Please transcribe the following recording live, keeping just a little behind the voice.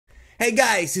Hey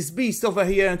guys, it's Beast over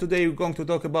here, and today we're going to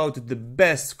talk about the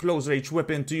best close range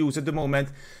weapon to use at the moment.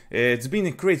 It's been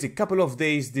a crazy couple of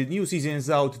days, the new season is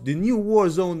out, the new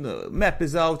Warzone map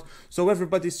is out, so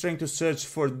everybody's trying to search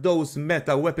for those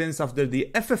meta weapons after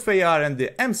the FFAR and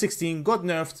the M16 got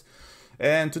nerfed.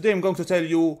 And today I'm going to tell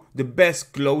you the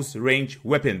best close range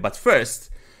weapon, but first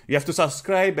you have to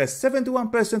subscribe, as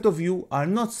 71% of you are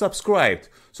not subscribed.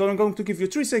 So I'm going to give you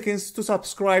 3 seconds to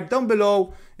subscribe down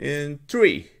below in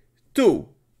 3, 2,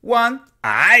 1,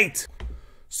 alright!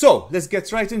 So, let's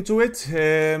get right into it.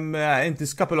 In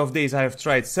this couple of days I have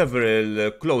tried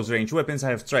several close range weapons. I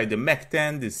have tried the Mach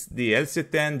 10, the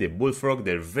LC-10, the Bullfrog.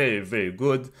 They're very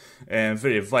good and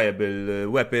very viable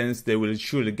weapons. They will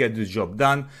surely get the job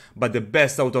done. But the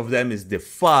best out of them is the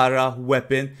Farah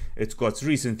weapon. It got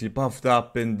recently buffed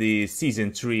up in the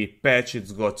Season 3 patch.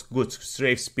 It's got good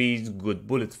strafe speed, good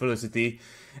bullet velocity,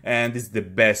 and it's the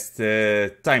best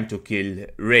time to kill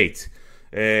rate.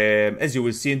 As you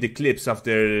will see in the clips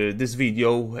after this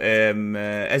video,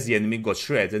 as the enemy got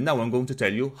shredded. And now I'm going to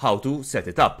tell you how to set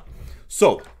it up.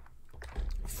 So,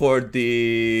 for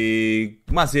the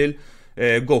muzzle,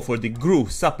 go for the groove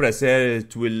suppressor.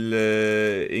 It will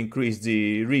increase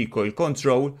the recoil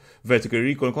control, vertical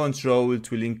recoil control. It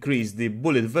will increase the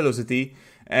bullet velocity,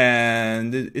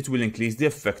 and it will increase the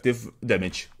effective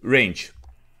damage range.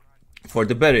 For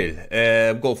the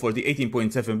barrel, go for the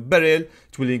 18.7 barrel.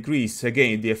 It will increase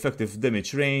again the effective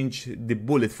damage range, the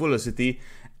bullet velocity,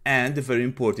 and the very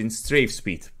important strafe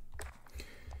speed.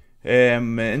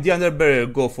 In the other barrel,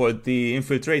 go for the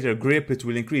infiltrator grip. It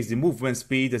will increase the movement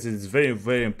speed, as it is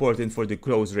very important for the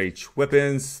close range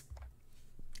weapons.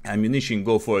 Ammunition,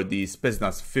 go for the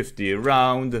Spetsnaz 50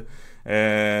 round.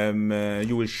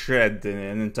 You will shred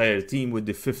an entire team with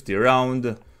the 50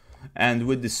 round. And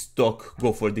with the stock,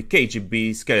 go for the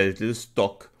KGB skeletal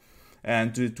stock,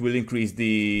 and it will increase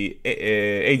the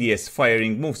ADS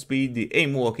firing move speed, the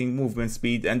aim walking movement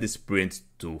speed, and the sprint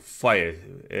to fire.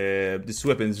 This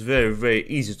weapon is very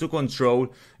easy to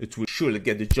control. It will surely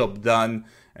get the job done.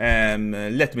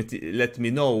 Let me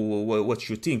know what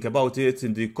you think about it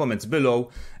in the comments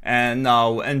below. And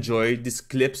now enjoy these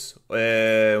clips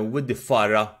with the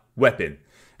Farah weapon.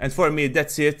 And for me,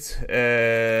 that's it.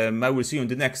 I will see you in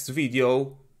the next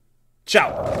video.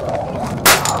 Ciao!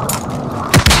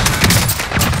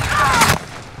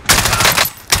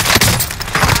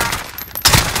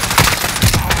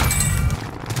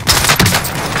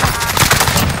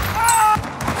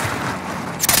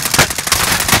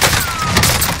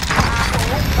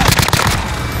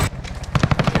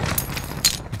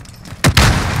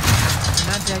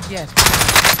 Not dead yet.